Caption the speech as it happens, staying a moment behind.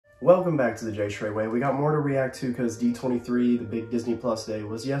Welcome back to the J Shrey Way. We got more to react to because D23, the big Disney Plus day,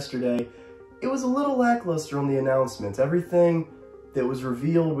 was yesterday. It was a little lackluster on the announcements. Everything that was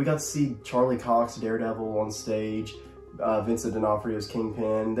revealed, we got to see Charlie Cox, Daredevil, on stage, Vincent D'Onofrio's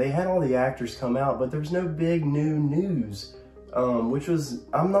Kingpin. They had all the actors come out, but there was no big new news, which was,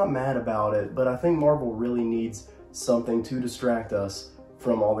 I'm not mad about it, but I think Marvel really needs something to distract us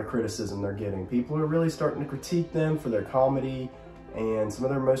from all the criticism they're getting. People are really starting to critique them for their comedy, and some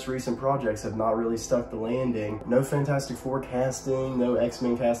of their most recent projects have not really stuck the landing. No Fantastic Four casting, no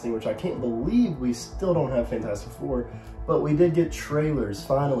X-Men casting, which I can't believe we still don't have Fantastic Four, but we did get trailers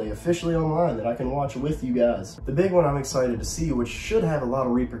finally, officially online that I can watch with you guys. The big one I'm excited to see, which should have a lot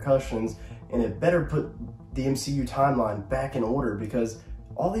of repercussions, and it better put the MCU timeline back in order, because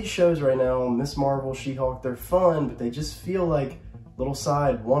all these shows right now, Ms. Marvel, She-Hulk, they're fun, but they just feel like little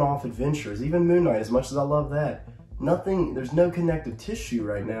side one-off adventures. Even Moon Knight, as much as I love that, there's no connective tissue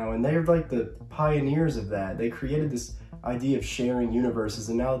right now, and they're like the pioneers of that. They created this idea of sharing universes,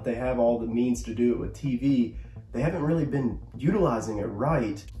 and now that they have all the means to do it with TV, they haven't really been utilizing it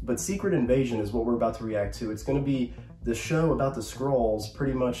right. But Secret Invasion is what we're about to react to. It's going to be the show about the Skrulls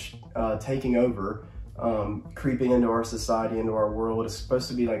pretty much taking over, creeping into our society, into our world. It's supposed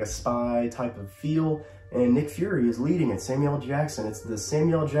to be like a spy type of feel, and Nick Fury is leading it, Samuel Jackson. It's the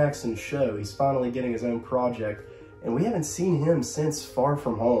Samuel Jackson show. He's finally getting his own project, and we haven't seen him since Far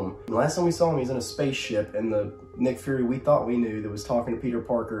From Home. The last time we saw him, he's in a spaceship, and the Nick Fury we thought we knew that was talking to Peter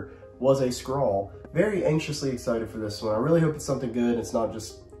Parker was a Skrull. Very anxiously excited for this one. I really hope it's something good. It's not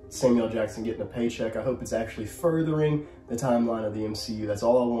just Samuel Jackson getting a paycheck. I hope it's actually furthering the timeline of the MCU. That's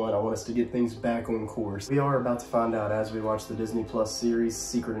all I want. I want us to get things back on course. We are about to find out as we watch the Disney Plus series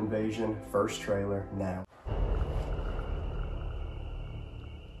Secret Invasion. First trailer now.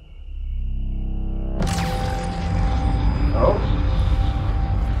 Oh.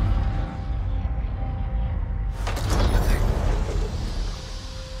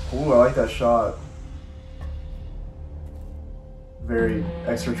 Ooh, I like that shot. Very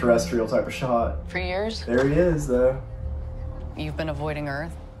extraterrestrial type of shot. For years? There he is, though. You've been avoiding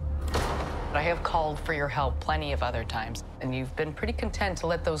Earth. I have called for your help plenty of other times, and you've been pretty content to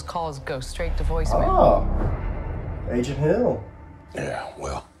let those calls go straight to voicemail. Oh, Agent Hill. Yeah,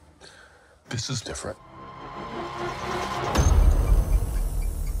 well, this is different.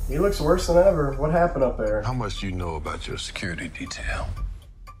 He looks worse than ever. What happened up there? How much do you know about your security detail?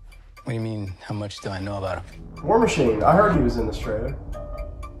 What do you mean, how much do I know about him? War Machine. I heard he was in this trailer.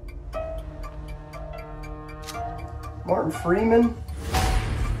 Martin Freeman?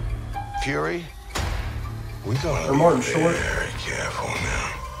 Fury? We gotta or be Martin Short. very careful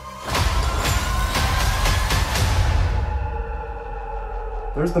now.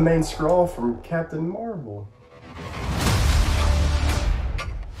 There's the main Skrull from Captain Marvel.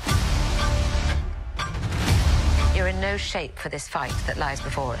 You're in no shape for this fight that lies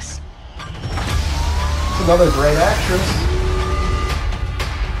before us. It's another great actress.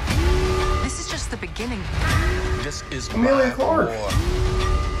 This is just the beginning. This is Amelia my Clarke. war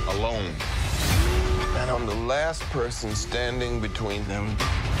alone. And I'm the last person standing between them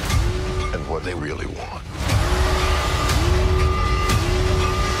and what they really want.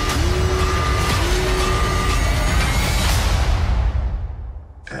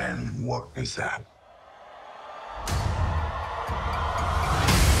 And what is that?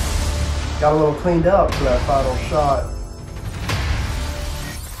 Got a little cleaned up for that final shot.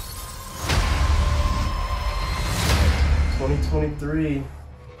 '23.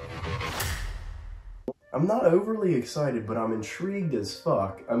 I'm not overly excited, but I'm intrigued as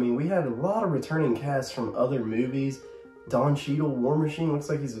fuck. I mean, we had a lot of returning casts from other movies. Don Cheadle, War Machine, looks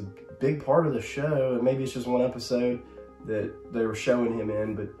like he's a big part of the show, and maybe it's just one episode that they were showing him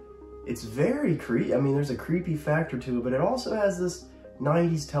in, but it's very creepy. I mean, there's a creepy factor to it, but it also has this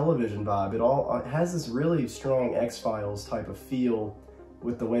 90s television vibe. It has this really strong X-Files type of feel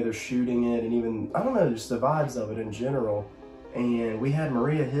with the way they're shooting it, and even, I don't know, just the vibes of it in general. And we had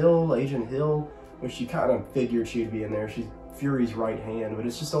Maria Hill, Agent Hill, which you kind of figured she'd be in there. She's Fury's right hand, but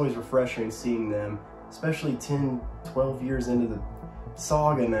it's just always refreshing seeing them, especially 10, 12 years into the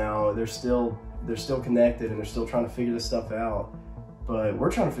saga now. They're still connected, and they're still trying to figure this stuff out. But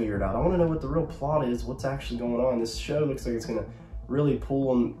we're trying to figure it out. I want to know what the real plot is, what's actually going on. This show looks like it's going to really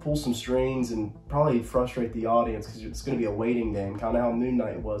pull some strings and probably frustrate the audience, because it's going to be a waiting game, kind of how Moon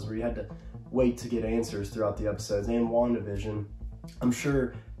Knight was, where you had to wait to get answers throughout the episodes, and WandaVision. I'm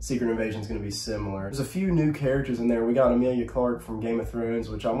sure Secret Invasion is going to be similar. There's a few new characters in there. We got Amelia Clarke from Game of Thrones,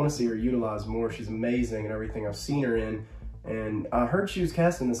 which I want to see her utilized more. She's amazing in everything I've seen her in. And I heard she was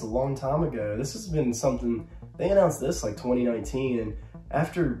casting this a long time ago. This has been something, they announced this like 2019, and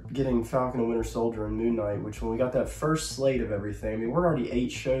after getting Falcon and Winter Soldier and Moon Knight, which when we got that first slate of everything, I mean, we're already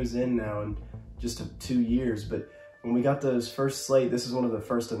 8 shows in now in just 2 years, but when we got those first slate, this is one of the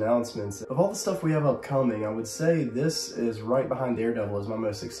first announcements. Of all the stuff we have upcoming, I would say this is right behind Daredevil as my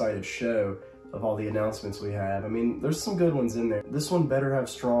most excited show of all the announcements we have. I mean, there's some good ones in there. This one better have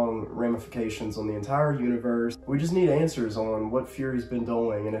strong ramifications on the entire universe. We just need answers on what Fury's been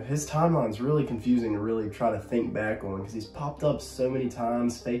doing, and if his timeline's really confusing to really try to think back on, because he's popped up so many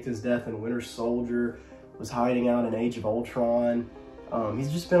times, faked his death in Winter Soldier, was hiding out in Age of Ultron. He's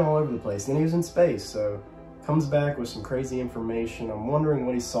just been all over the place. Then he was in space, so comes back with some crazy information. I'm wondering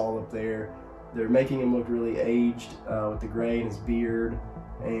what he saw up there. They're making him look really aged with the gray in his beard.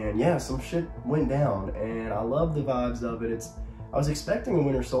 And yeah, some shit went down, and I love the vibes of it. I was expecting a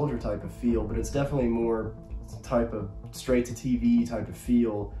Winter Soldier type of feel, but it's definitely more type of straight to TV type of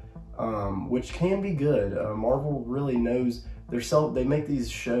feel, which can be good. Marvel really knows they make these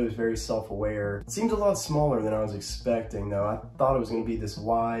shows very self-aware. It seems a lot smaller than I was expecting, though. I thought it was going to be this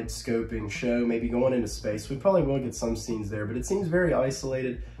wide scoping show, maybe going into space. We probably will get some scenes there, but it seems very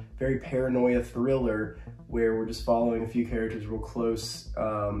isolated, very paranoia thriller, where we're just following a few characters real close,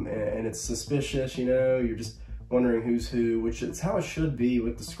 and it's suspicious, you know, you're just wondering who's who, which is how it should be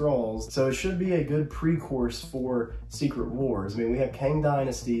with the Skrulls. So it should be a good pre-course for Secret Wars. I mean, we have Kang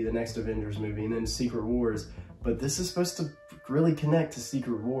Dynasty, the next Avengers movie, and then Secret Wars, but this is supposed to really connect to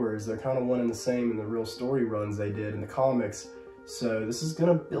Secret Wars. They're kind of one and the same in the real story runs they did in the comics. So this is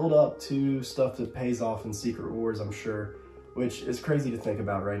gonna build up to stuff that pays off in Secret Wars, I'm sure, which is crazy to think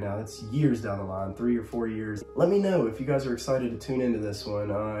about right now. That's years down the line, 3 or 4 years. Let me know if you guys are excited to tune into this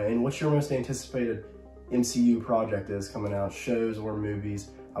one, and what your most anticipated MCU project is coming out, shows or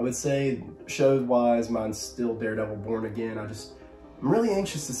movies. I would say, shows-wise, mine's still Daredevil Born Again. I'm really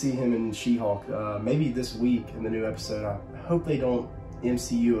anxious to see him in She-Hulk, maybe this week in the new episode. I hope they don't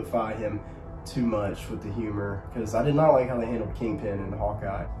MCU-ify him too much with the humor, because I did not like how they handled Kingpin and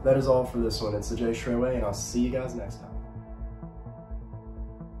Hawkeye. That is all for this one. It's the Jay Shray Way, and I'll see you guys next time.